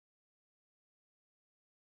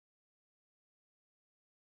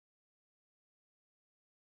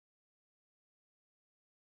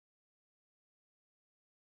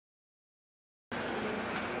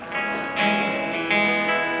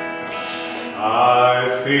I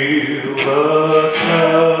feel the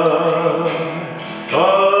touch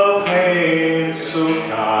of hands so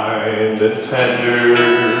kind and tender.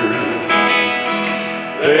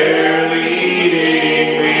 They're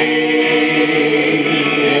leading me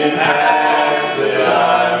in paths that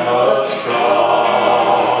I must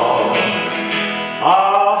trod.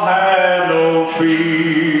 I'll have no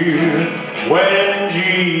fear when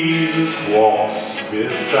Jesus walks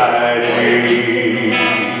beside me.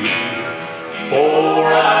 For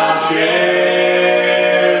I'm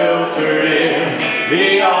sheltered in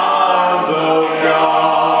the arms of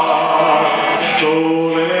God. So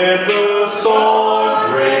let the storms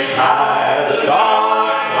rage high, the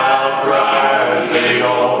dark clouds rise, they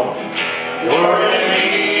don't worry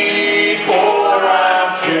me, for I'm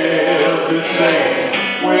sheltered safe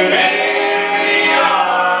within the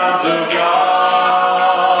arms of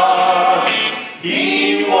God.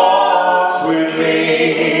 He walks with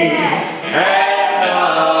me, and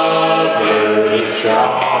none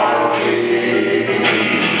shall harm me.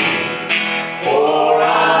 For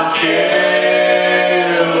I'm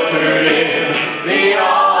sheltered in the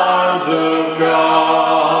arms of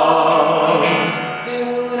God.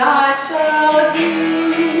 Soon I shall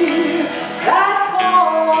hear that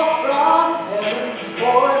call from heaven's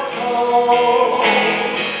portal.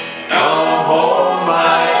 Come home,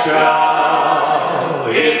 my child,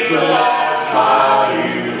 it's the last mile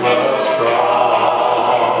you must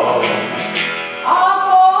crawl. I'll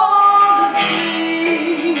fall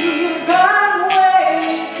asleep and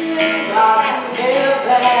wake in God's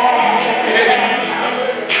heaven.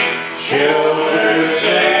 Sheltered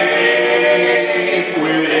safe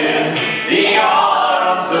within the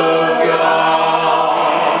arms of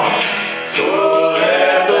God. So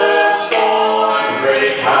let the storms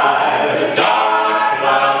rage high, the dark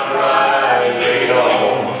clouds rise, they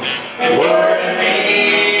don't worry me,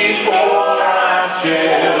 for I'm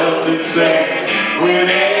sheltered safe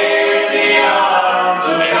within the arms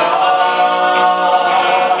of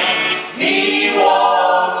God. He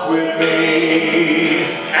walks with me,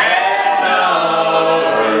 and none of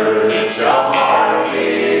earth shall harm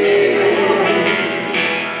me.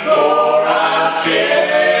 For I'm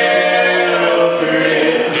sheltered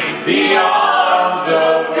in the arms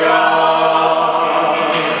of God.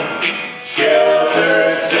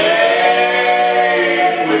 Sheltered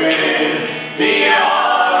safe within the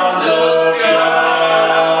arms of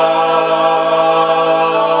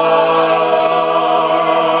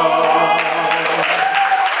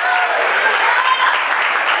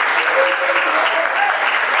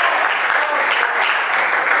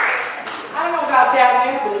I don't know about down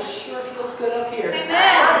there, but it sure feels good up here.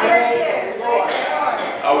 Amen. Praise the Lord.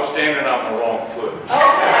 I was standing on the wrong foot.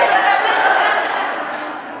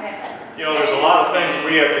 You know, there's a lot of things that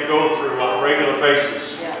we have to go through on a regular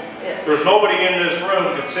basis. Yeah. Yes. There's nobody in this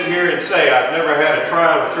room who can sit here and say, I've never had a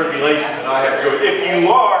trial or tribulation that I have to go. If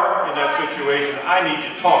you are in that situation, I need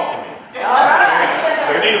you to talk to me. All right.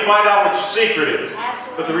 So I need to find out what your secret is.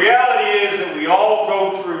 But the reality is that we all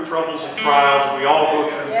go through troubles and trials, and we all go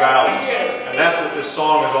through valleys. And that's what this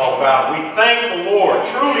song is all about. We thank the Lord,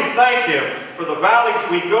 truly thank Him for the valleys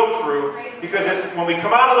we go through, because when we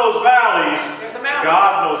come out of those valleys,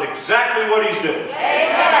 God knows exactly what He's doing.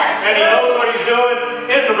 And He knows what He's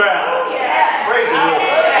doing in the valley. Praise the Lord.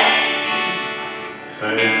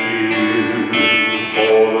 Thank you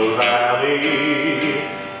for the valley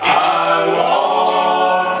I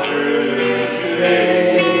walk through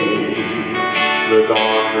today. The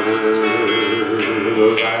darker the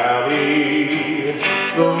valley,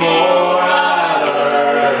 the more I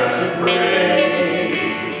learn to pray.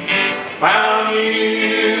 Found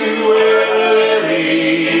you where the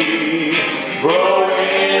lily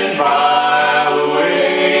growing by the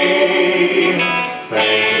way.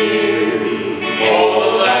 Thank you for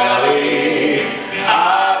the valley I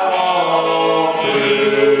walk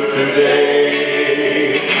through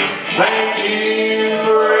today. Thank you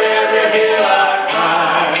for every hill I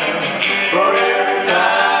climb, for every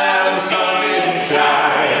time the sun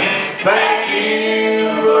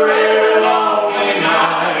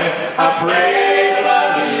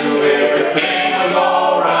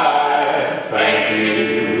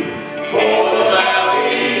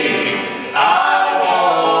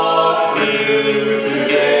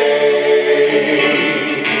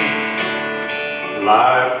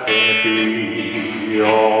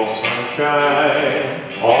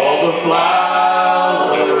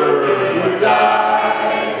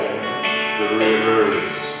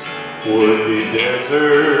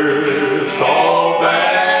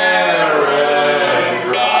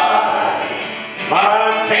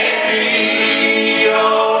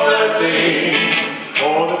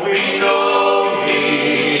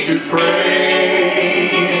to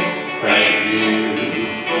pray. Thank you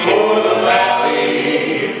for the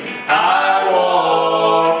valley I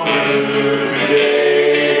walked through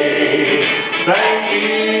today. Thank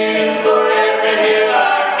you for every hill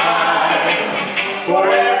I climbed, for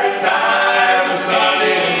every time the sun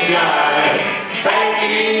didn't shine. Thank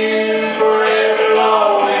you for every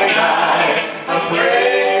lonely night. I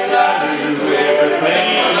prayed till I knew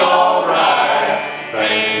everything was alright.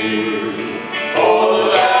 Thank you for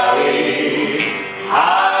the valley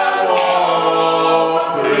I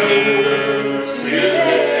walked through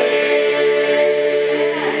today.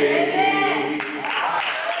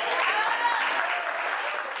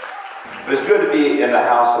 It's good to be in the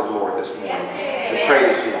house of the Lord this morning. To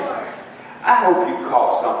praise Him. I hope you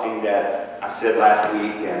caught something that I said last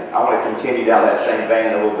week, and I want to continue down that same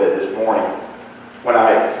vein a little bit this morning. When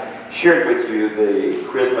I shared with you the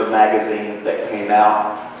Christmas magazine that came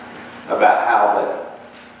out about how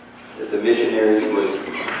the missionaries was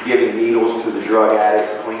giving needles to the drug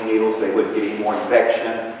addicts, clean needles, they wouldn't get any more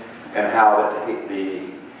infection, and how that the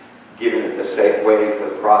giving it the safe way for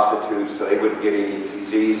the prostitutes so they wouldn't get any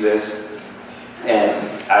diseases. And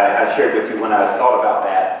I shared with you when I thought about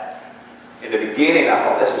that. In the beginning, I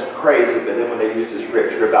thought, this is crazy, but then when they used the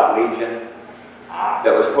scripture about Legion,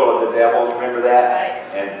 that was full of the devils, remember that?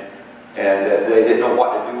 And they didn't know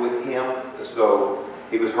what to do with him, so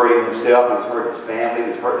he was hurting himself, he was hurting his family, he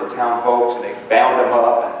was hurting the town folks, and they bound him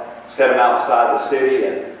up and set him outside the city,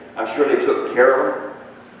 and I'm sure they took care of him.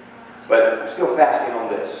 But I'm still fasting on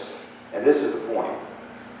this, and this is the point.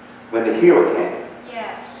 When the healer came,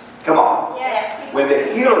 Yes. come on, Yes. when the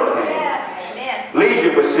healer came, Yes.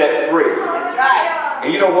 Legion was set free. That's right.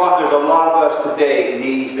 And you know what? There's a lot of us today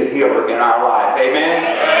needs the healer in our life. Amen?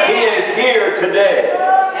 He is here today.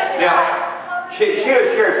 Now, she'll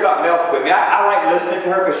share something else with me. I like listening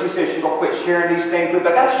to her because she says she's going to quit sharing these things with me.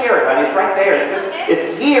 I got to share it, honey. It's right there.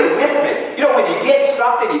 It's here with me. You know, when you get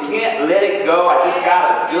something, you can't let it go. I just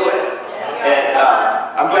got to do it. And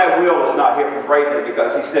I'm glad Will is not here from Bradenton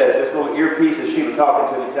because he says this little earpiece is Sheila talking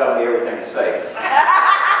to me, telling me everything to say.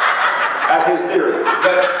 That's his theory.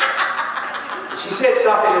 But she said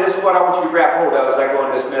something, and this is what I want you to grab hold of as I go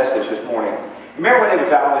into this message this morning. Remember when they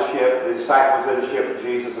was out on the ship, the disciples in the ship with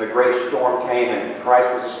Jesus, and a great storm came, and Christ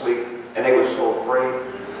was asleep, and they were so afraid.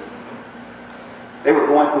 They were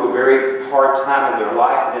going through a very hard time in their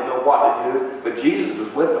life and didn't know what to do, but Jesus was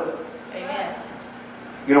with them. Amen.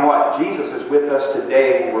 You know what? Jesus is with us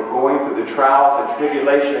today when we're going through the trials and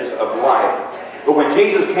tribulations of life. But when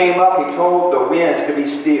Jesus came up, He told the winds to be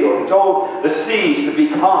still. He told the seas to be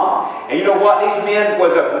calm. And you know what? These men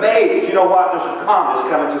was amazed. You know what? There's some calmness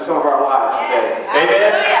coming to some of our lives today. Yes.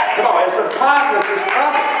 Amen? Hallelujah. Come on, there's some calmness is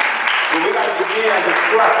coming. And we got to begin to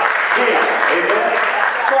trust Him. Amen?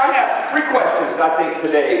 So I have 3 questions I think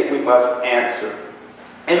today we must answer.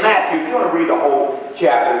 In Matthew, if you want to read the whole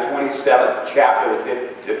chapter, the 27th chapter,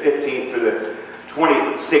 the 15th through the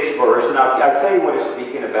 26th verse, and I'll tell you what it's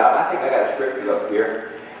speaking about. I think I got a scripture up here.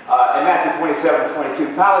 In Matthew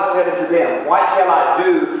 27:22, Pilate said unto them, What shall I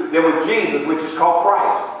do then with Jesus, which is called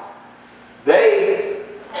Christ?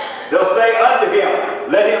 They'll say unto him,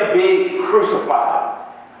 Let him be crucified.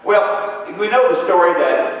 Well, we know the story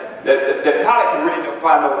that Pilate could really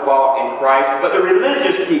find no fault in Christ, but the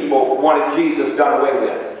religious people wanted Jesus done away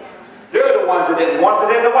with. They're the ones that didn't want, but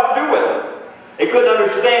they didn't know what to do with him. They couldn't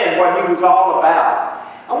understand what he was all about.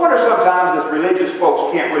 I wonder sometimes as religious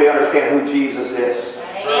folks can't really understand who Jesus is.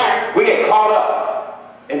 Amen. We get caught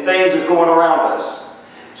up in things that's going around us.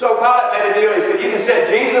 So Pilate made a deal. He said, you can set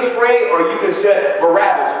Jesus free or you can set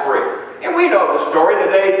Barabbas free. And we know the story that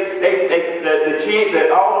that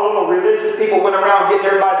all the little religious people went around getting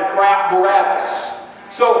everybody to cry out Barabbas.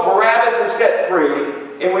 So Barabbas was set free,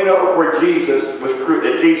 and we know where Jesus was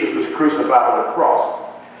crucified on the cross.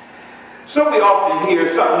 So we often hear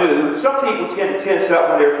something new. Some people tend to tense up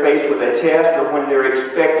when they're faced with a test or when they're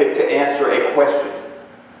expected to answer a question.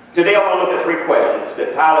 Today I want to look at 3 questions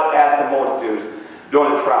that Pilate asked the multitudes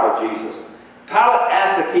during the trial of Jesus. Pilate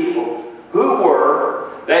asked the people who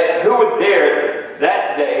were there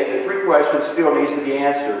that day. The 3 questions still needs to be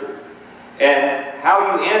answered. And how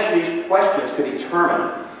you answer these questions could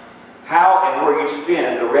determine how and where you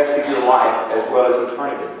spend the rest of your life as well as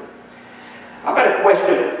eternity. I've got a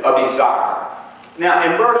question of desire. Now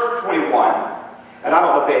in verse 21, and I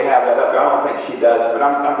don't know if they have that up there, I don't think she does, but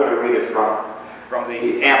I'm going to read it from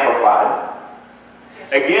the Amplified.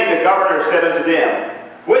 Again the governor said unto them,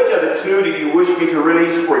 Which of the 2 do you wish me to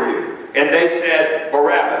release for you? And they said,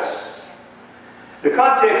 Barabbas. The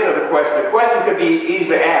context of the question could be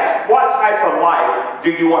easily asked, what type of life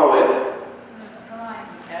do you want to live?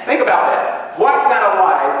 Think about that. What kind of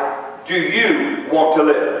life do you want to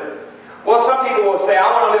live? Well, some people will say, I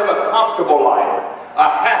want to live a comfortable life, a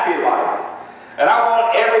happy life, and I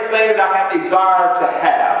want everything that I have desired to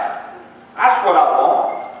have. That's what I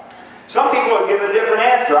want. Some people will give a different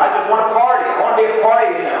answer. I just want to party. I want to be a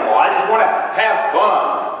party animal. I just want to have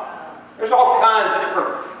fun. There's all kinds of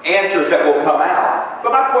different answers that will come out.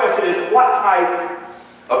 But my question is, what type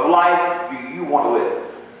of life do you want to live?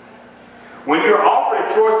 When you're offered a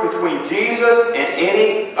choice between Jesus and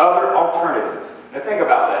any other alternative. Now think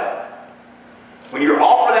about that. When you're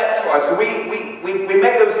offered that choice, we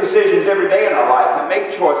make those decisions every day in our life. We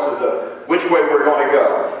make choices of which way we're going to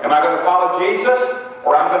go. Am I going to follow Jesus,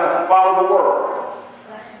 or I'm going to follow the world?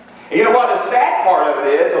 And you know what? The sad part of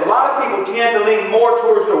it is, a lot of people tend to lean more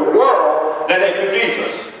towards the world than they do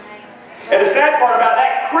Jesus. And the sad part about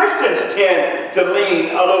that, Christians tend to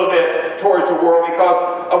lean a little bit towards the world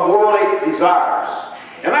because of worldly desires.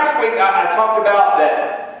 And last week I talked about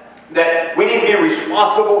that we need to be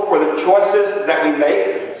responsible for the choices that we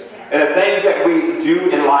make and the things that we do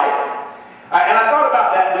in life. And I thought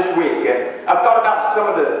about that this week. And I thought about some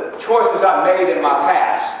of the choices I made in my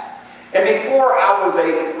past. And before I was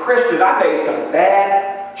a Christian, I made some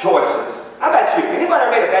bad choices. How about you? Anybody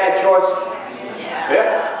ever made a bad choice?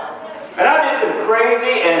 Yeah. And I did some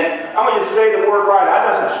crazy, and I'm going to just say the word right,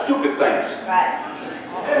 I done some stupid things. Right.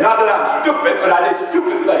 Not that I'm stupid, but I did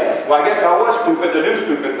stupid things. Well, I guess I was stupid to do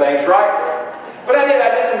stupid things, right? But I did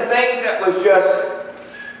some things that was just,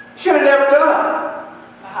 should have never done.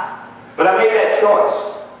 But I made that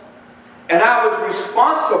choice. And I was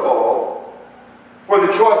responsible for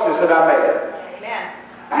the choices that I made. Amen.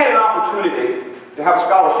 I had an opportunity to have a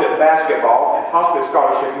scholarship in basketball and possibly a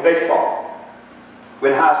scholarship in baseball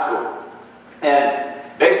in high school. And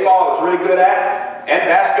baseball I was really good at, and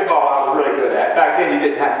basketball I was really good at. Back then you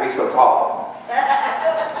didn't have to be so tall.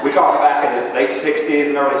 We talked back in the late 60s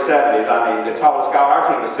and early 70s. I mean, the tallest guy on our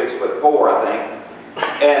team was 6'4", I think.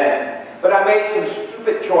 But I made some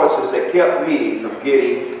stupid choices that kept me from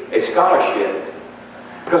getting a scholarship.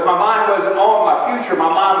 Because my mind wasn't on my future, my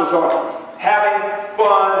mind was on having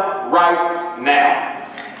fun right now.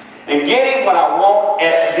 And getting what I want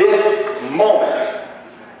at this moment.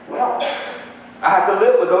 Well, I have to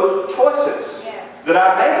live with those choices that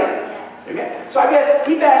I made. Amen. So I guess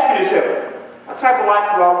keep asking yourself, what type of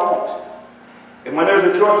life do I want? And when there's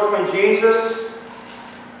a choice between Jesus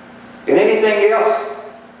and anything else,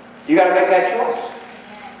 you got to make that choice.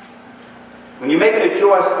 When you're making a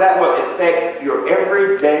choice, that will affect your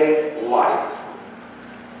everyday life.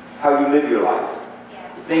 How you live your life.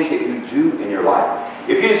 The things that you do in your life.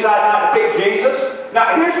 If you decide not to pick Jesus,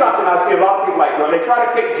 now here's something I see a lot of people like doing. They try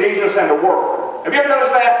to pick Jesus and the world. Have you ever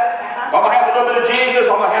noticed that? I'm going to have a little bit of Jesus,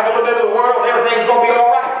 I'm going to have a little bit of the world, and everything's going to be all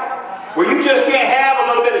right. Well, you just can't have a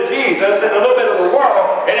little bit of Jesus and a little bit of the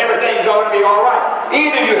world, and everything's going to be all right.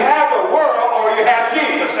 Either you have the world or you have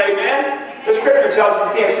Jesus. Amen? The scripture tells us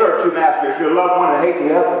you can't serve two masters. You'll love one and hate the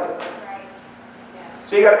other.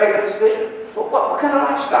 So you got to make a decision. Well, what kind of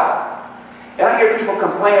lifestyle? And I hear people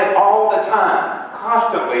complaining all the time,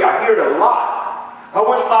 constantly. I hear it a lot. I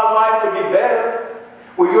wish my life would be better.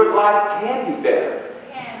 Well, your life can be better.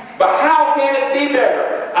 But how can it be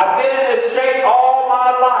better? I've been in this shape all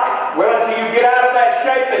my life. Well, until you get out of that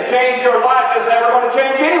shape and change your life, it's never going to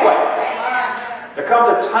change anyway. There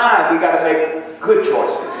comes a time we got to make good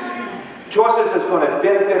choices. Choices that's going to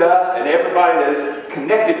benefit us and everybody that is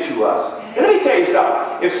connected to us. And let me tell you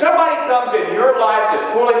something. If somebody comes in your life that's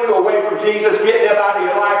pulling you away from Jesus, getting them out of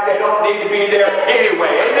your life, they don't need to be there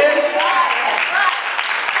anyway. Amen?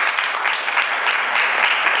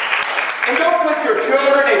 And don't put your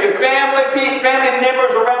children and your family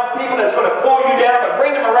members around people that's going to pull you down, but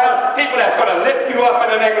bring them around people that's going to lift you up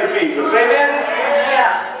in the name of Jesus. Amen?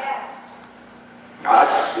 Yeah.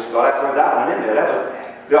 I just thought I'd throw that one in there.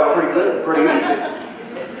 That felt pretty good and pretty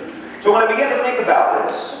easy. So when I begin to think about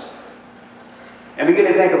this, and begin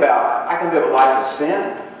to think about, I can live a life of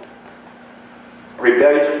sin,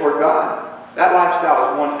 rebellion toward God. That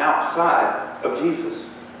lifestyle is one outside of Jesus.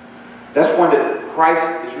 That's one that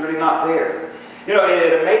Christ is really not there. You know,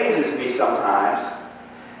 it amazes me sometimes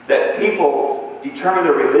that people determine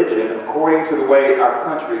their religion according to the way our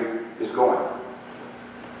country is going.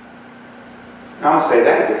 Now, I'm going to say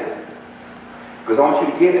that again, because I want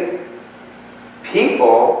you to get it.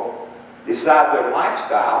 People decide their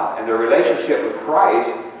lifestyle and their relationship with Christ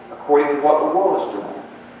according to what the world is doing.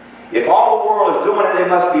 If all the world is doing it, they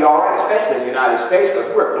must be all right, especially in the United States, because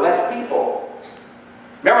we're blessed people.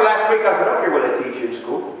 Remember last week I said, I don't care what they teach you in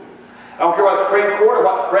school. I don't care what Supreme Court or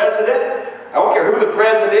what president. I don't care who the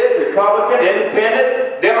president is, Republican,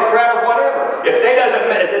 Independent, Democrat, or whatever. If it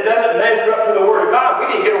doesn't measure up to the Word of God,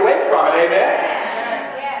 we need to get away from it.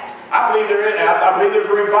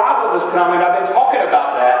 revival that's coming. I've been talking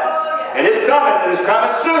about that. And it's coming, and it's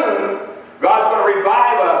coming soon. God's going to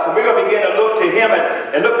revive us, and we're going to begin to look to Him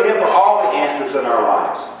and look to Him for all the answers in our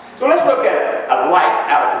lives. So let's look at a life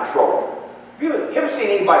out of control. You ever seen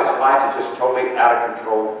anybody's life that's just totally out of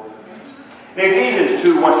control? In Ephesians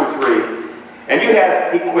 2, 1 through 3, and you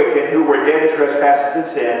have He quickened who were dead in trespasses and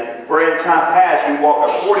sin, where in time past you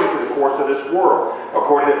walked according to the course of this world,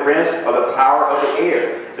 according to the prince of the power of the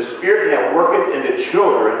air, the spirit that worketh in the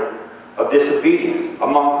children of disobedience,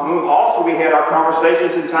 among whom also we had our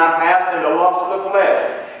conversations in time past in the lusts of the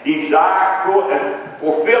flesh,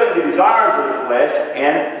 fulfilling the desires of the flesh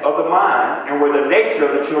and of the mind, and were the nature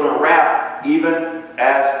of the children of wrath, even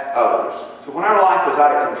as others. So when our life is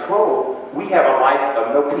out of control, we have a life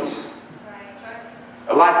of no peace.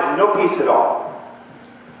 A life of no peace at all.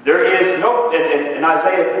 There is no, in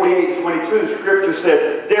Isaiah 48:22, the scripture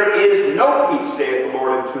says, there is no peace, saith the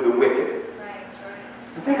Lord, unto the wicked.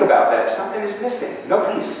 And think about that. Something is missing. No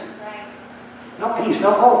peace. No peace,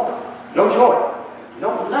 no hope, no joy,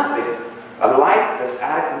 no nothing. A life that's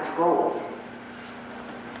out of control.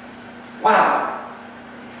 Wow.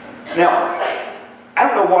 Now, I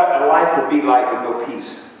don't know what a life would be like with no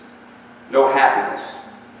peace, no happiness.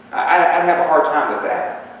 I'd have a hard time with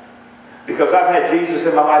that. Because I've had Jesus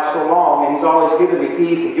in my life so long, and He's always given me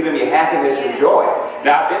peace and given me happiness and joy.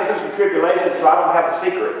 Now, I've been through some tribulations, so I don't have a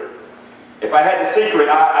secret. If I had the secret,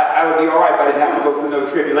 I would be all right, but I didn't have to go through no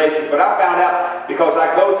tribulations. But I found out, because I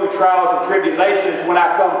go through trials and tribulations, when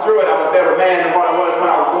I come through it, I'm a better man than what I was when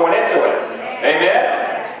I was going into it.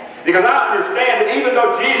 Amen? Because I understand that even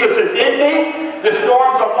though Jesus is in me, the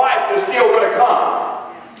storms of life are still going to come.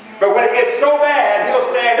 But when it gets so bad, He'll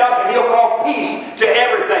stand up and He'll call peace to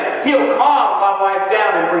everything. He'll calm my life down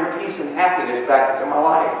and bring peace and happiness back into my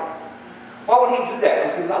life. Why would He do that?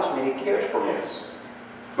 Because He loves me and He cares for me.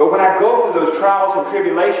 But when I go through those trials and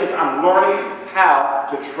tribulations, I'm learning how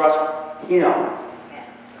to trust Him.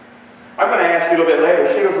 I'm going to ask you a little bit later.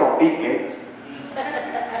 Sheila's going to beat me.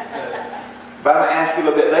 But I'm going to ask you a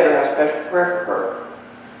little bit later to have a special prayer for her.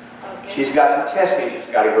 She's got some testing she's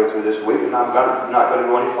got to go through this week, and I'm not going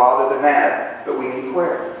to go any farther than that. But we need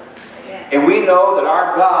prayer. And we know that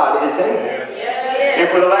our God is able. And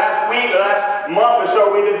for the last week, the last month or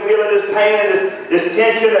so, we've been feeling this pain and this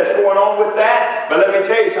tension that's going on with that. But let me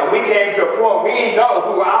tell you something. We came to a point, we know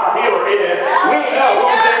who our healer is. We know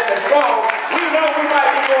who's in control. We know we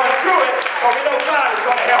might be going through it, but we know God is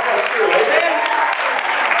going to help us through it. Amen?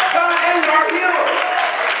 God is our healer.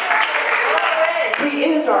 He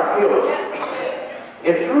is our healer.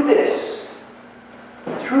 And through this,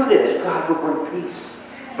 God will bring peace.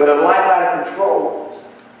 But a life out of control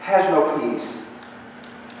has no peace.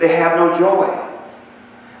 They have no joy.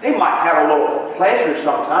 They might have a little pleasure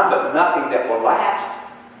sometime, but nothing that will last.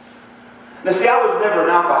 Now see, I was never an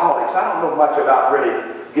alcoholic, so I don't know much about really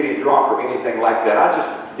getting drunk or anything like that. I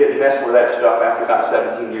just didn't mess with that stuff after about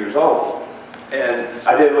 17 years old. And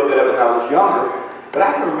I did a little bit of it when I was younger. But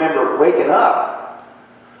I can remember waking up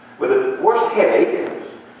with a worse headache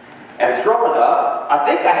and throwing up. I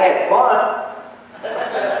think I had fun.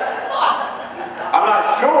 I'm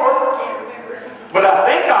not sure, but I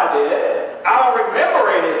think I did. I don't remember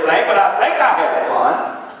anything, but I think I had fun.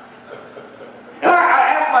 And I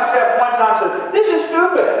asked myself one time, I said, this is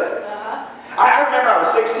stupid. I remember I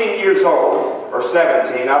was 16 years old, or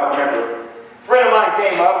 17, I don't remember. A friend of mine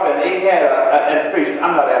came up and he had and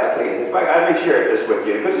I'm not advocating this, but let me share this with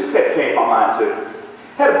you, because this had changed my mind too.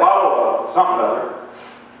 Had a bottle of something or other.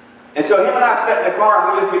 And so him and I sat in the car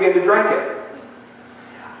and we just began to drink it.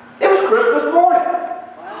 It was Christmas morning.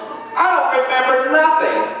 I don't remember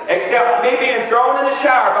nothing except me being thrown in the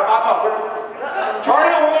shower by my mother,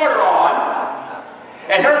 turning the water on,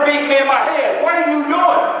 and her beating me in my head. What are you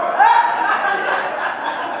doing?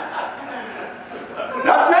 And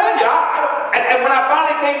I'm telling you, and when I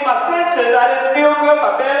finally came to my senses, I didn't feel good.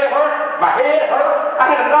 My belly hurt, my head hurt. I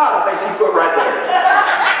had a knot, I think she put right there.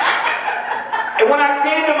 And when I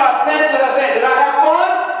came to my senses, I said, did I have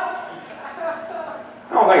fun?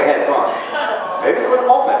 I don't think I had fun. Maybe for the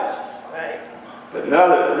moment. But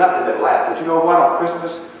nothing that lasts. But you know what? On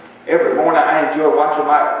Christmas, every morning I enjoy watching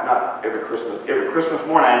not every Christmas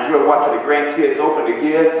morning I enjoy watching the grandkids open the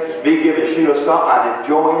gift, me giving Sheila something. I'm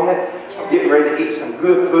enjoying it. I'm getting ready to eat some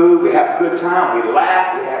good food. We have a good time. We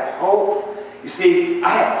laugh. We have hope. You see, I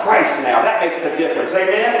have Christ now. That makes a difference.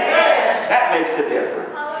 Amen? That makes a difference.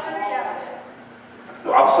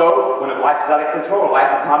 Also, when life is out of control, a life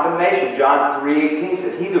of condemnation, John 3:18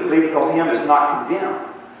 says, he that believeth on Him is not condemned.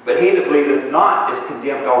 But he that believeth not is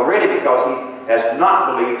condemned already, because he has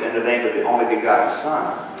not believed in the name of the only begotten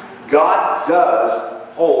Son. God does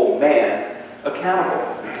hold man accountable.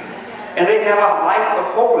 And they have a life of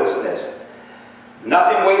hopelessness.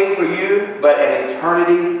 Nothing waiting for you but an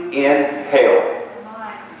eternity in hell.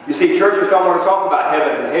 You see, churches don't want to talk about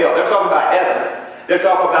heaven and hell. They're talking about heaven. They're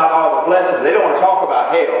talking about all the blessings. They don't want to talk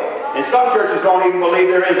about hell. And some churches don't even believe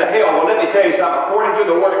there is a hell. Well, let me tell you something. According to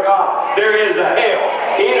the Word of God, there is a hell.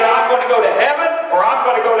 Either I'm going to go to heaven or I'm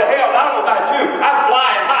going to go to hell. And I don't know about you. I'm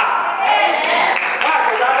flying high. Why?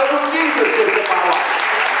 Because I know who Jesus is in my life.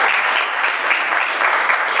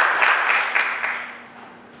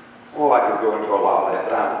 Oh, I could go into a lot of that,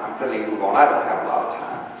 but I'm going to move on. I don't have a lot of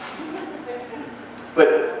time. But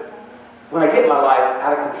when I get my life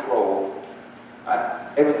out of control,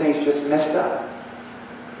 everything's just messed up.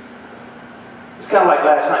 It's kind of like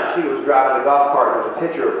last night. She was driving the golf cart. There was a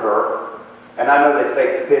picture of her, and I know they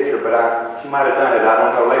faked the picture, but she might have done it. I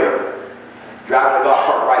don't know later. Driving the golf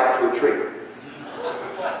cart right into a tree.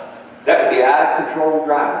 That would be out of control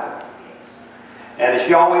driving. And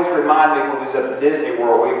she always reminded me when we was at Disney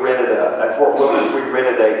World, we rented at Fort Williams, we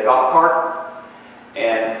rented a golf cart,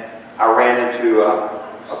 and I ran into a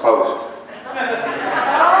post.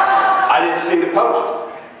 I didn't see the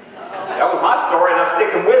post. That was my story, and I'm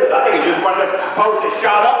sticking with it. I think it's just one of the posts that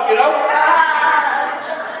shot up, you know?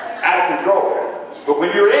 Out of control. But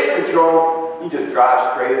when you're in control, you just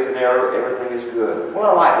drive straight as an arrow. Everything is good. Well,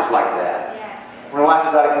 our life is like that. When our life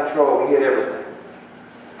is out of control, we hit everything.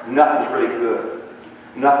 Nothing's really good.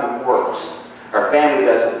 Nothing works. Our family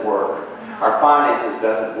doesn't work. Our finances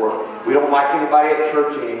doesn't work. We don't like anybody at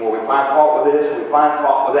church anymore. We find fault with this and we find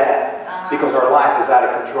fault with that because our life is out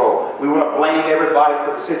of control. We want to blame everybody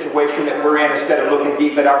for the situation that we're in instead of looking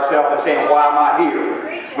deep at ourselves and saying, why am I here?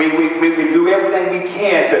 We do everything we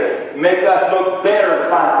can to make us look better and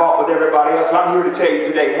find fault with everybody else. I'm here to tell you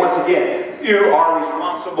today, once again, you are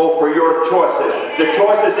responsible for your choices. The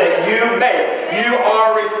choices that you make, you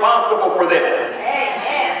are responsible for them.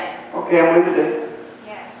 Okay, I'm leaving today.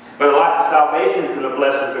 But a life of salvation is in the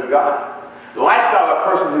blessings of God. The lifestyle of a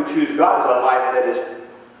person who chooses God is a life that is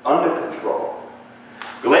under control.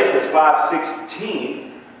 Galatians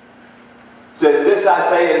 5:16 says, this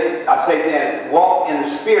I say then, walk in the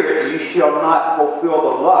Spirit, and you shall not fulfill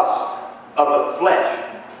the lust of the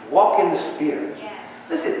flesh. Walk in the Spirit. What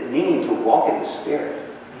does it mean to walk in the Spirit?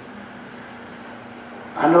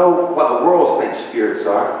 I know what the world thinks spirits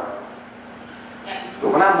are.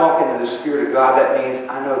 But when I'm walking in the Spirit of God, that means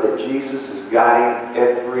I know that Jesus is guiding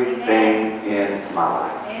everything in my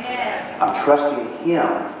life. Amen. I'm trusting Him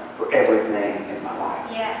for everything in my life.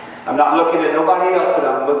 Yes. I'm not looking at nobody else, but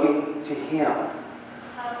I'm looking to Him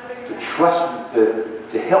to trust me,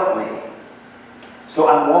 to help me. So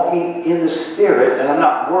I'm walking in the Spirit, and I'm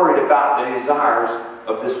not worried about the desires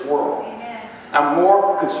of this world. Amen. I'm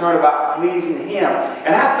more concerned about pleasing Him.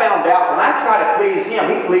 And I found out when I try to please Him,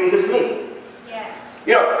 He pleases me.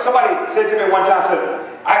 You know, somebody said to me one time,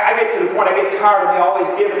 I get to the point, I get tired of me always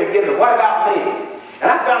giving and giving. What about me? And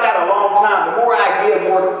I found out a long time, the more I give,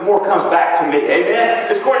 more comes back to me. Amen?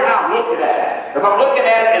 It's according to how I'm looking at it. If I'm looking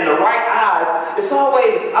at it in the right eyes,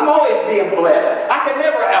 I'm always being blessed. I can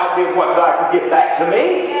never outgive what God can give back to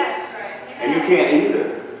me. Yes. And you can't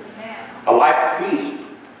either. A life of peace,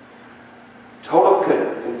 total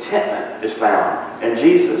contentment is found in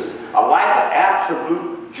Jesus. A life of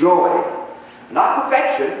absolute joy. Not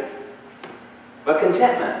perfection, but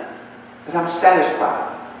contentment. Because I'm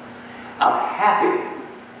satisfied. I'm happy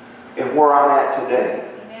in where I'm at today.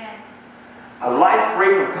 Amen. A life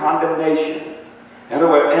free from condemnation. In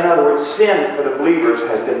other words, sin for the believers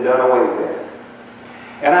has been done away with.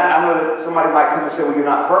 And I know that somebody might come and say, well, you're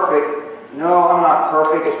not perfect. No, I'm not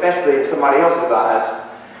perfect, especially in somebody else's eyes.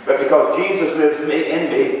 But because Jesus lives in me,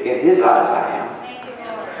 in His eyes I am.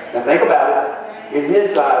 Now think about it. In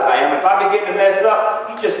His eyes I am. If I begin to mess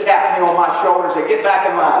up, He just taps me on my shoulder and says, get back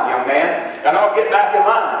in line, young man. And I'll get back in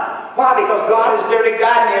line. Why? Because God is there to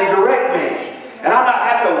guide me and direct me. And I'm not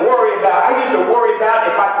having to worry about, I used to worry about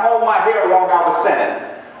if I combed my hair wrong, I was sinning.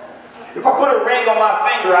 If I put a ring on my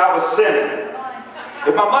finger, I was sinning.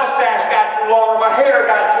 If my mustache got too long or my hair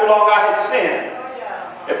got too long, I had sinned.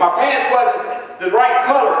 If my pants wasn't the right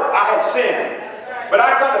color, I had sinned. But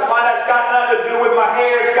I come to find out it's got nothing to do with my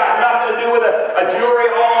hair. It's got nothing to do with a jewelry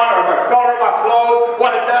on or the color of my clothes.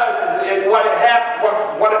 What it does is what it happens.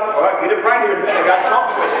 I get it right here in a minute. I got tongue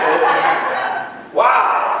twisted. Wow.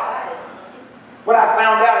 What I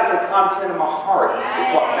found out is the content of my heart is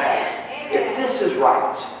what matters. If this is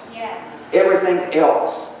right, everything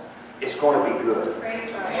else is going to be good.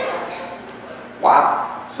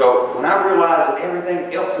 Wow. So when I realize that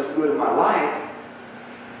everything else is good in my life,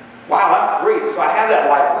 wow, I'm free. So I have that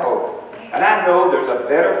life of hope. And I know there's a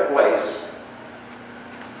better place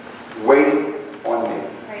waiting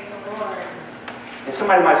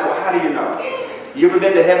Somebody might say, well, how do you know? You ever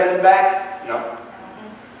been to heaven and back? No.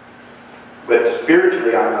 But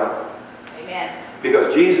spiritually I know. Amen.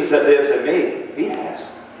 Because Jesus that lives in me, He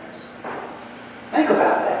has. Think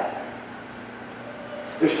about that.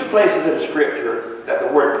 There's two places in the Scripture that the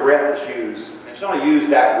word breath is used. It's only used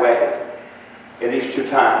that way in these two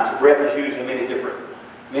times. Breath is used in many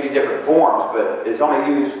different forms, but it's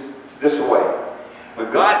only used this way.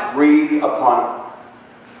 When God breathed upon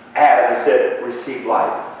Adam and said, receive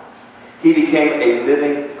life, he became a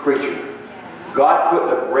living creature. God put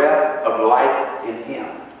the breath of life in him.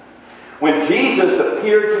 When Jesus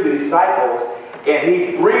appeared to the disciples and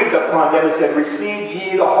he breathed upon them and said, receive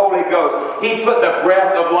ye the Holy Ghost, he put the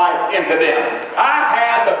breath of life into them. I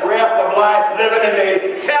have the breath of life living in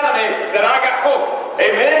me, telling me that I got hope.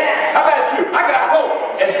 Amen? How about you? I got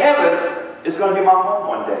hope. And heaven is going to be my home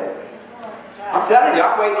one day. I'm telling you,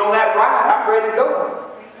 I'm waiting on that ride. I'm ready to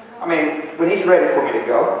go. I mean, when he's ready for me to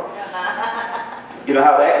go. You know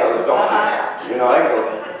how that goes, don't you? You know how that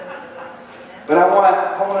goes. But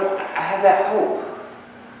I have that hope.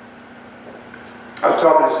 I was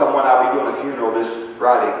talking to someone, I'll be doing a funeral this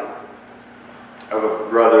Friday of a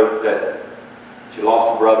brother that, she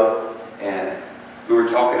lost a brother, and we were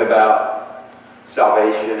talking about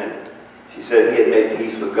salvation, and she said he had made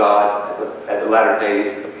peace with God at the latter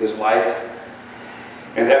days of his life.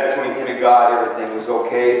 And that between him and God, everything was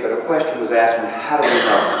okay. But a question was asked me, how do we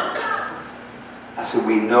know? I said,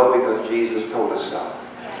 we know because Jesus told us so.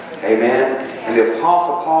 Amen? And the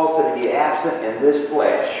Apostle Paul said to be absent in this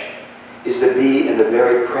flesh is to be in the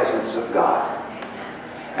very presence of God.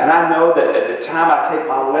 And I know that at the time I take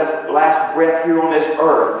my last breath here on this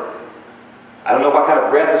earth, I don't know what kind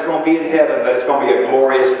of breath it's going to be in heaven, but it's going to be a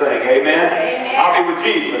glorious thing. Amen? Amen. I'll be with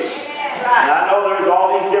Jesus. Right. And I know there's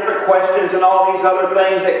all these different questions and all these other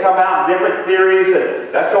things that come out, different theories,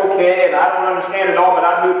 and that's okay, and I don't understand it all, but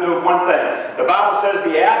I do know one thing. The Bible says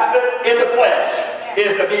be absent in the flesh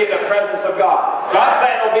is to be in the presence of God. So I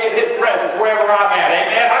plan on being in His presence wherever I'm at.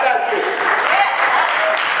 Amen? How about you?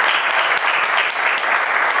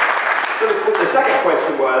 So the second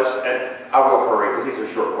question was, and I will hurry because these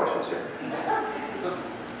are short questions here.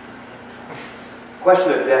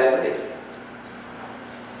 Question of destiny.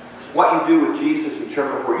 What you do with Jesus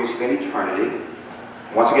determines where you spend eternity.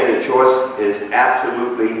 Once again, the choice is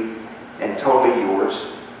absolutely and totally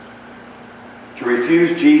yours. To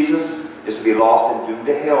refuse Jesus is to be lost and doomed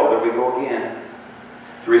to hell. There we go again.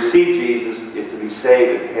 To receive Jesus is to be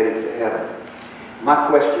saved and headed to heaven. My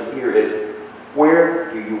question here is, where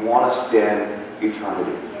do you want to spend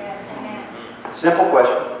eternity? Yes, amen. Simple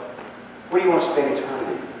question. Where do you want to spend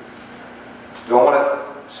eternity? Do I want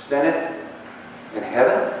to spend it in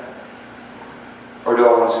heaven? Or do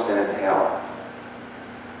I want to spend it in hell?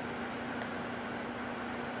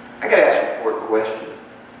 I got to ask an important question.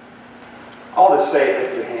 All this say,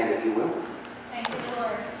 lift your hand if you will. Thank you,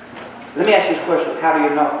 Lord. Let me ask you this question. How do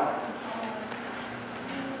you know?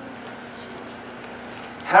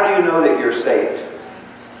 How do you know that you're saved?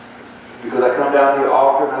 Because I come down to the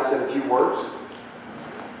altar and I said a few words.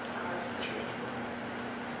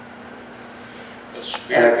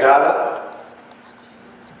 And I got up.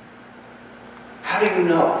 How do you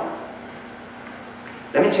know?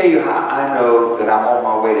 Let me tell you how I know that I'm on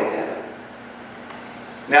my way to heaven.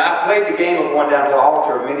 Now, I played the game of going down to the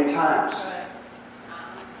altar many times.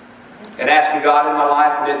 And asking God in my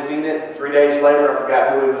life and didn't mean it. 3 days later, I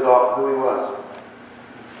forgot who he was.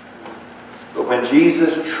 But when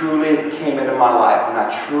Jesus truly came into my life, when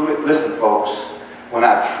I truly, listen folks, when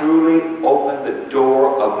I truly opened the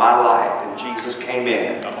door of my life and Jesus came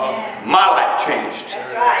in, my life changed.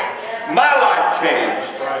 That's right. My life changed.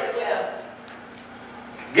 Yes.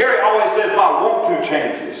 Gary always says my want to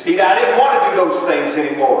changes. I didn't want to do those things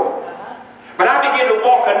anymore. But I began to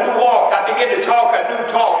walk a new walk. I began to talk a new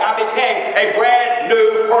talk. I became a brand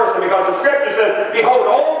new person because the Scripture says, behold,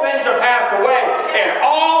 all things are passed away and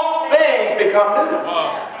all things become new.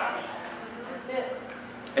 That's it.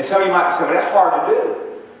 And some of you might say, well, that's hard to do.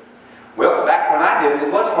 Well, back when I did it,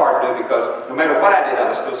 it was hard to do because no matter what I did, I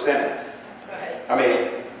was still sinning. That's right. I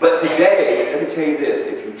mean, but today, let me tell you this.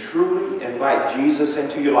 If you truly invite Jesus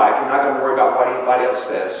into your life, you're not going to worry about what anybody else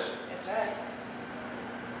says. That's right.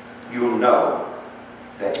 You'll know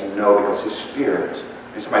that you know because His Spirit,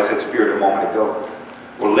 and somebody said Spirit a moment ago,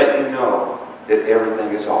 will let you know that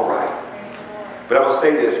everything is all right. But I will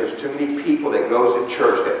say this, there's too many people that goes to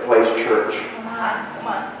church, that plays church. Come on, come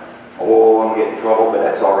on. Oh, I'm getting in trouble, but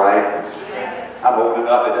that's all right. I'm old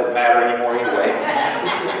enough, it doesn't matter anymore anyway.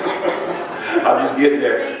 I'm just getting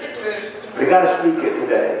there. Speak the truth. But you got to speak it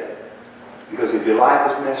today. Because if your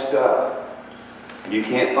life is messed up, and you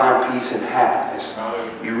can't find peace and happiness,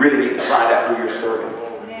 you really need to find out who you're serving.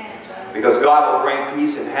 Because God will bring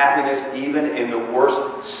peace and happiness even in the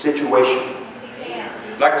worst situation.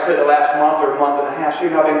 Like I said, the last month or month and a half,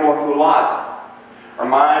 I've been going through a lot. Our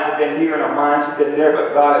minds have been here and our minds have been there,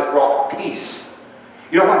 but God has brought peace.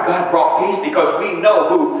 You know why God brought peace? Because we know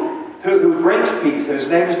who brings peace, and His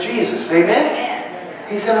name is Jesus. Amen?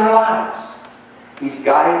 He's in our lives. He's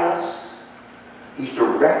guiding us. He's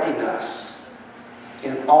directing us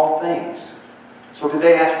in all things. So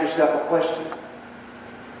today, ask yourself a question.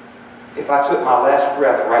 If I took my last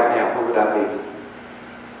breath right now, where would I be?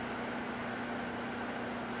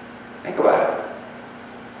 Think about it.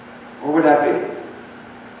 Where would I be?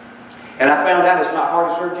 And I found out it's not hard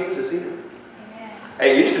to serve Jesus either.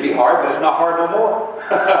 It used to be hard, but it's not hard no more.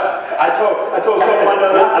 I told someone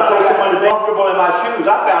to be comfortable in my shoes.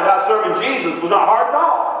 I found out serving Jesus was not hard at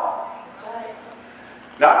all.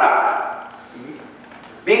 Now, I'm not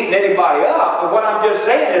beating anybody up, but what I'm just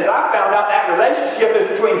saying is I found out that relationship is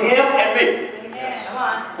between Him and me. Come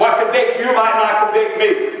on. What convicts you might not convict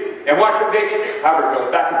me. And what convicts you, however it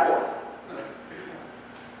goes back and forth.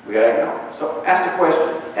 We got to know. So ask the question.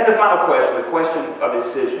 And the final question, the question of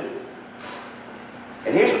decision.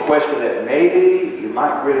 And here's a question that maybe you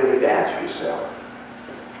might really need to ask yourself.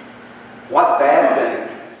 What bad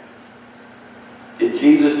thing did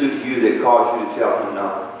Jesus do to you that caused you to tell Him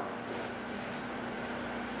no?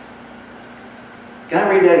 Can I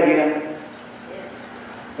read that again? Yes.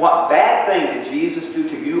 What bad thing did Jesus do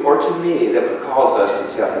to you or to me that would cause us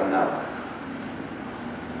to tell Him no?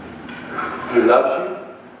 He loves you.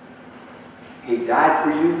 He died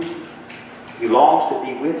for you. He longs to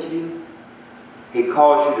be with you. He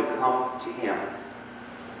calls you to come to Him.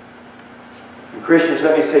 And Christians,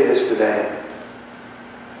 let me say this today.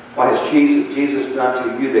 What has Jesus done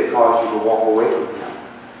to you that caused you to walk away from Him?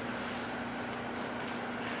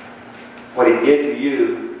 What He did to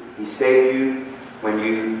you, He saved you when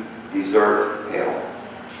you deserved hell.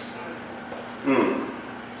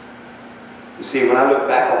 You see, when I look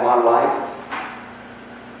back on my life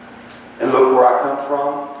and look where I come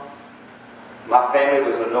from, my family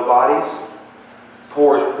was a nobody's.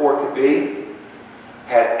 Poor as poor could be,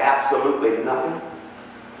 had absolutely nothing.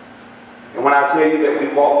 And when I tell you that we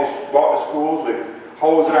walked to schools with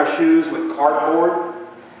holes in our shoes, with cardboard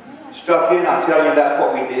stuck in, I'm telling you that's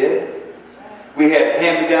what we did. We had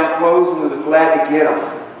hand-me-down clothes and we were glad to get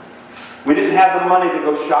them. We didn't have the money to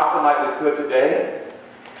go shopping like we could today.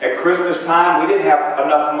 At Christmas time, we didn't have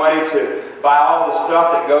enough money to buy all the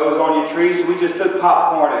stuff that goes on your tree, so we just took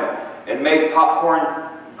popcorn and made popcorn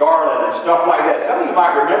garland and stuff like that. Some of you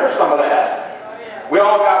might remember some of that. We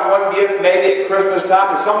all got one gift maybe at Christmas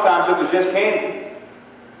time, and sometimes it was just candy.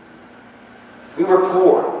 We were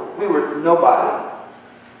poor. We were nobody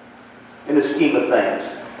in the scheme of things.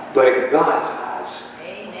 But in God's eyes,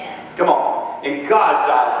 Amen. come on, in God's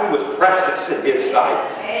eyes, we was precious in His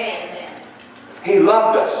sight. Amen. He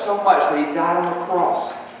loved us so much that He died on the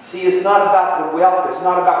cross. See, it's not about the wealth. It's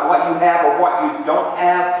not about what you have or what you don't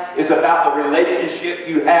have. It's about the relationship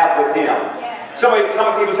you have with Him. Some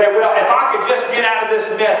people say, well, if I could just get out of this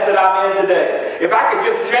mess that I'm in today, if I could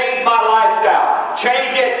just change my lifestyle,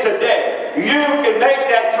 change it today. You can make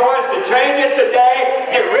that choice to change it today,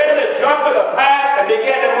 get rid of the junk of the past, and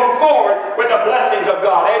begin to move forward with the blessings of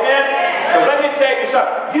God. Amen? Because let me tell you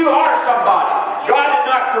something. You are somebody. God did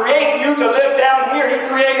not create you to live down here. He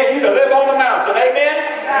created you to live on the mountain. Amen?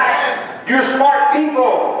 You're smart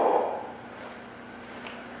people.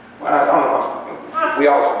 Well, I don't know if I'm, we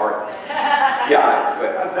all smart. Yeah,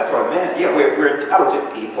 that's what I meant. Yeah, we're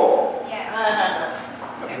intelligent people.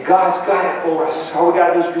 And God's got it for us. All we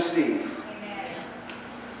got to do is receive.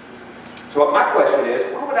 So my question is,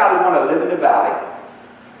 why would I want to live in the valley,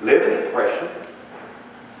 live in depression,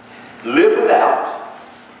 live without?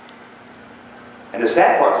 And the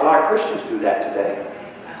sad part is a lot of Christians do that today.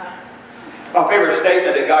 My favorite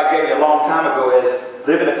statement that God gave me a long time ago is,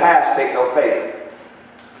 live in the past, take no faith.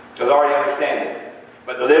 Because I already understand it.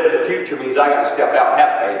 But to live in the future means I got to step out and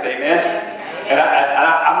have faith. Amen? And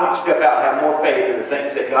I'm going to step out and have more faith in the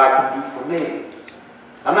things that God can do for me.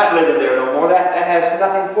 I'm not living there no more. That has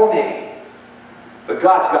nothing for me. But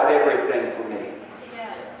God's got everything for me.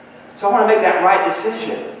 So I want to make that right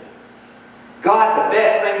decision. God, the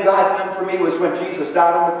best thing God done for me was when Jesus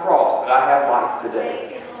died on the cross that I have life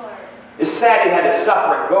today. It's sad He had to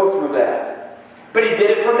suffer and go through that. But He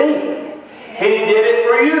did it for me. And He did it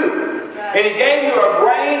for you. And He gave you a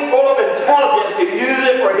brain full of intelligence to use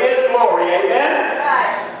it for His glory.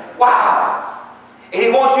 Amen? Wow. And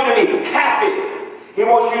He wants you to be happy. He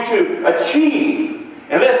wants you to achieve.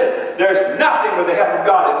 And listen, there's nothing with the help of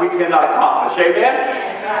God that we cannot accomplish.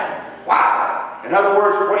 Amen? Wow. In other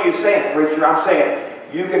words, what are you saying, preacher? I'm saying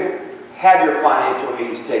you can have your financial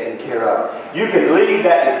needs taken care of. You can leave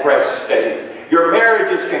that depressed state. Your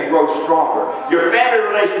marriages can grow stronger. Your family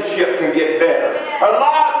relationship can get better. A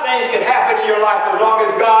lot of things can happen in your life as long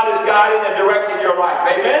as God is guiding and directing your life.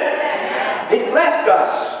 Amen? He's blessed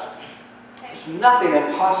us. There's nothing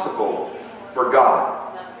impossible for God.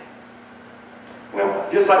 Well,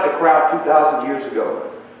 just like the crowd 2,000 years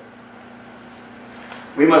ago,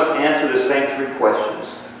 we must answer the same three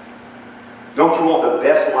questions. Don't you want the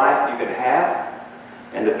best life you can have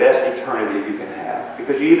and the best eternity you can have?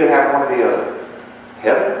 Because you either have one or the other.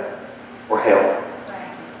 Heaven or hell.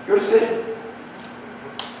 Your decision.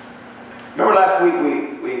 Remember last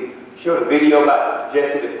week we showed a video about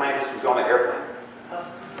Jesse Duplantis was on an airplane.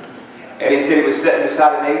 And he said he was sitting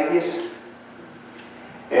beside an atheist.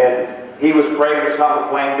 And he was praying or something. The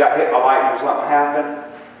plane got hit by lightning or something happened.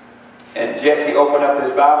 And Jesse opened up his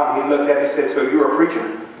Bible and he looked at it and said, "So you're a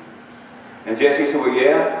preacher?" And Jesse said, "Well,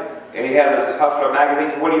 yeah." And he had this Hustler magazine.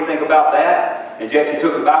 He said, "What do you think about that?" And Jesse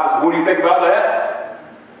took the Bible and said, "What do you think about that?"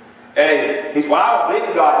 And he said, "Well, I don't believe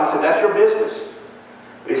in God." He said, "That's your business."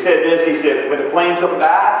 But he said this, he said, when the plane took a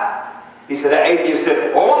dive, he said, that atheist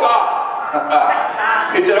said, "Oh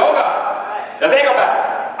God." He said, "Oh God." Now think about it.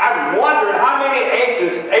 I'm wondering how many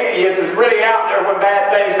atheists is really out there when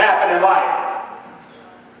bad things happen in life.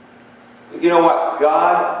 But you know what?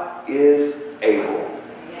 God is able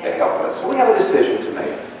to help us. So we have a decision to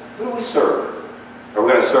make. Who do we serve? Are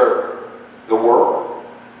we going to serve the world?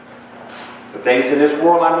 The things in this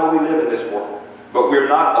world, I know we live in this world, but we're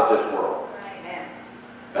not of this world. Amen.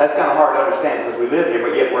 That's kind of hard to understand because we live here,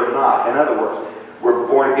 but yet we're not. In other words, we're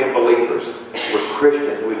born-again believers. We're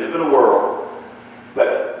Christians. We live in a world,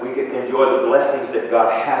 but we can enjoy the blessings that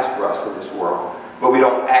God has for us in this world, but we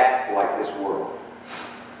don't act like this world.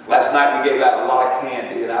 Last night we gave out a lot of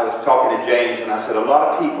candy, and I was talking to James, and I said, a lot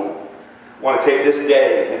of people want to take this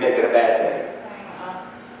day and make it a bad day.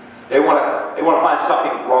 They want to find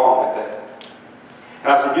something wrong with it.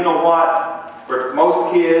 And I said, you know what? For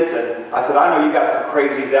most kids, and I said, I know you got some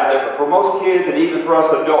crazies out there, but for most kids, and even for us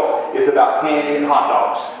adults, it's about candy and hot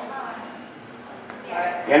dogs.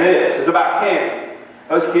 And it is. It's about candy.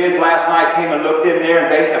 Those kids last night came and looked in there,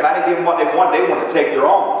 and if I didn't give them what they want to take their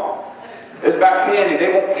own. It's about candy.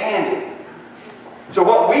 They want candy. So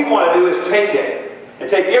what we want to do is take it, and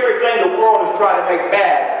take everything the world is trying to make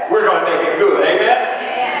bad, we're going to make it good. Amen?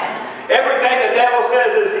 Everything the devil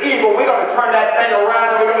says is evil, we're going to turn that thing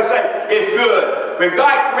around and we're going to say it's good. When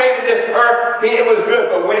God created this earth, it was good.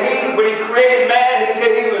 But when he created man, he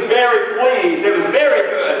said he was very pleased. It was very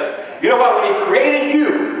good. You know what? When he created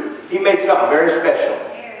you, he made something very special.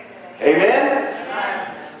 Amen?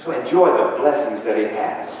 So enjoy the blessings that he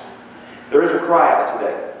has. There is a cry out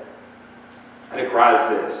today. And the cry is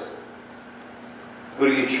this. Who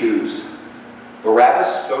do you choose?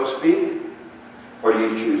 Barabbas, so to speak? Or do you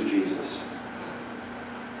choose Jesus?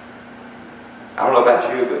 I don't know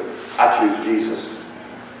about you, but I choose Jesus.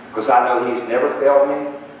 Because I know he's never failed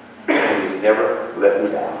me, and he's never let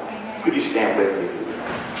me down. Could you stand with me?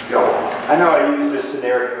 I know I used this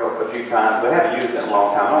scenario a few times, but I haven't used it in a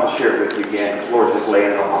long time. I want to share it with you again. The Lord's just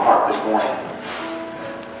laying it on my heart this morning.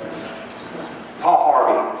 Paul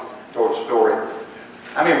Harvey told a story.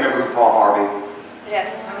 How many remember who Paul Harvey?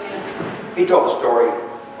 Yes. He told a story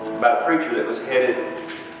about a preacher that was headed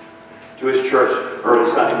to his church early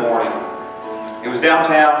Sunday morning. He was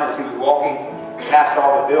downtown as he was walking past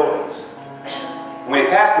all the buildings. When he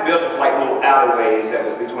passed the buildings, it was like little alleyways that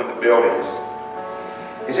was between the buildings.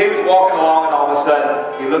 As he was walking along, and all of a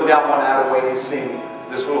sudden, he looked down one alleyway and he seen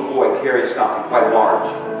this little boy carry something quite large.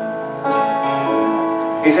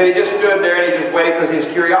 He said he just stood there and he just waited because his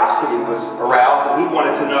curiosity was aroused and he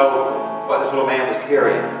wanted to know what this little man was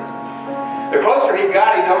carrying. The closer he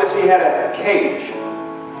got, he noticed he had a cage.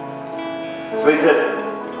 So he said,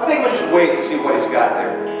 I think we'll just wait and see what he's got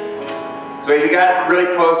there. So as he got really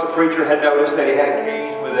close, the preacher had noticed that he had a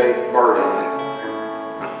cage with a bird in it.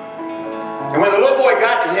 And when the little boy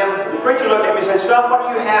got to him, the preacher looked at him and said, son, what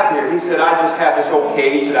do you have here? He said, I just have this old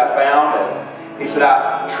cage that I found. And he said,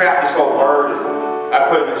 I trapped this old bird and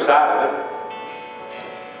I put him inside of it.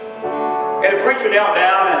 And the preacher knelt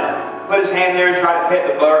down and put his hand there and tried to pet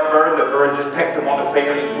the bird. The bird just pecked him on the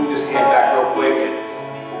finger and he moved his hand back real quick.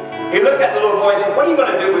 And he looked at the little boy and said, what are you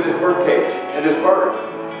going to do with this bird cage and this bird?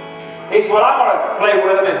 He said, well, I'm going to play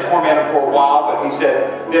with him and torment him for a while, but he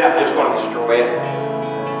said, then I'm just going to destroy it.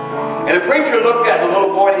 And the preacher looked at the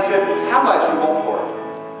little boy and he said, how much you want for it?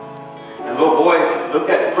 And the little boy looked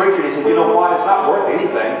at the preacher and he said, you know what, it's not worth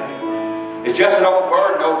anything. It's just an old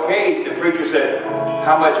bird, an old cage. The preacher said,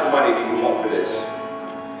 how much money do you want for this?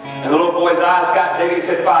 And the little boy's eyes got big. He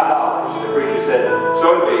said, $5. The preacher said,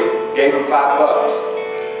 so to be. Gave him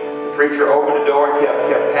 $5. The preacher opened the door and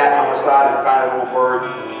kept patting on the side and found a little bird.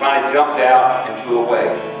 Finally jumped out and flew away.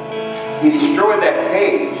 He destroyed that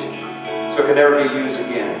cage so it could never be used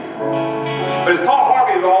again. But as Paul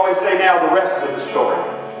Harvey would always say, now the rest of the story.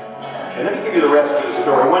 And let me give you the rest of the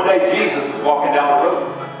story. One day Jesus was walking down the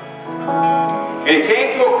road. And he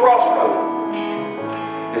came to a crossroad.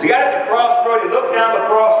 As he got at the crossroad, he looked down the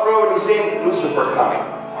crossroad and he seen Lucifer coming.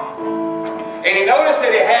 And he noticed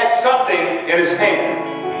that he had something in his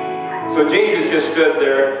hand. So Jesus just stood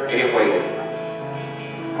there and he waited.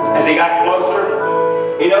 As he got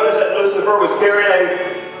closer, he noticed that Lucifer was carrying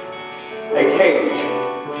a cage.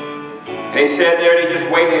 And he sat there and he just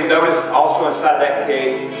waited and noticed also inside that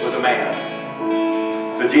cage was a man.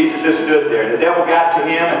 So Jesus just stood there. And the devil got to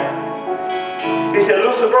him and he said,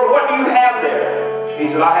 Lucifer, what do you have there? He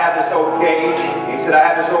said, I have this old cage. He said, I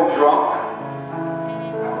have this old drunk,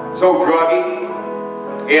 this old druggie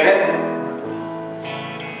in it.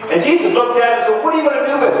 And Jesus looked at him and said, what are you going to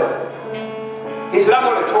do with it? He said, I'm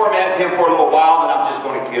going to torment him for a little while and I'm just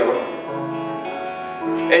going to kill him.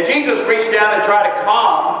 And Jesus reached down and tried to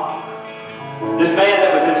calm this man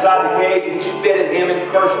that was inside the cage, and he spit at him and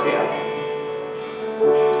cursed him.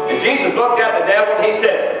 And Jesus looked at the devil and he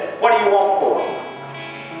said, what do you want for him?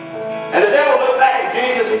 And the devil looked back at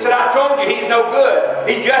Jesus and said, I told you he's no good.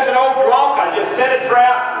 He's just an old drunk. I just set a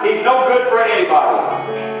trap. He's no good for anybody.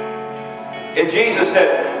 And Jesus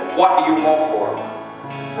said, what do you want for him?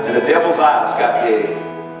 And the devil's eyes got big.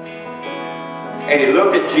 And he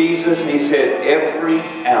looked at Jesus and he said, every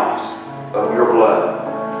ounce of your blood.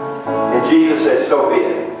 And Jesus said, so be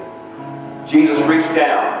it. Jesus reached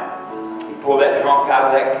down. He pulled that drunk out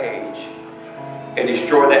of that cage and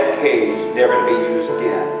destroyed that cage, never to be used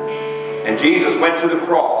again. And Jesus went to the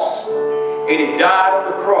cross and he died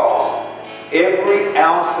on the cross, every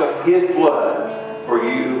ounce of his blood for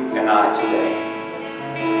you and I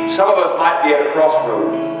today. Some of us might be at a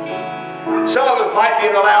crossroad. Some of us might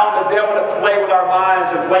be allowing the devil to play with our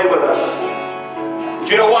minds and play with us. But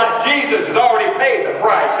you know what? Jesus has already paid the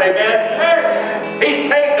price. Amen?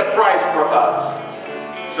 He's paid the price for us.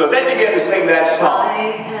 So they begin to sing that song.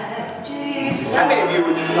 How many of you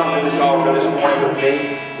would just come to this altar this morning with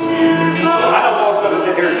me? I know most of us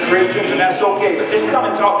in here are Christians, and that's okay, but just come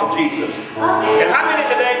and talk to Jesus. And how many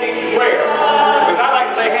today need prayer? Because I'd like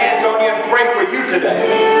to lay hands on you and pray for you today.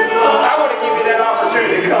 I want to give you that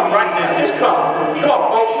opportunity to come right now. Just come. Come on,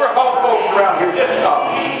 folks. We're home folks around here. Just come.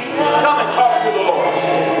 Come and talk to the Lord.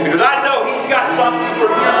 Because I know He's got something for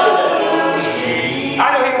you today.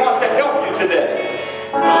 I know He wants to help you today.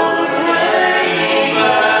 No turning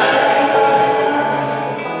back.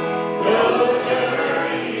 No turning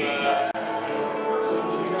back.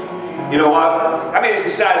 You know what? I mean, he's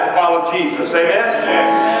decided to follow Jesus. Amen?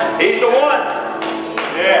 Yes. He's the one.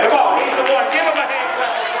 Yes. Come on.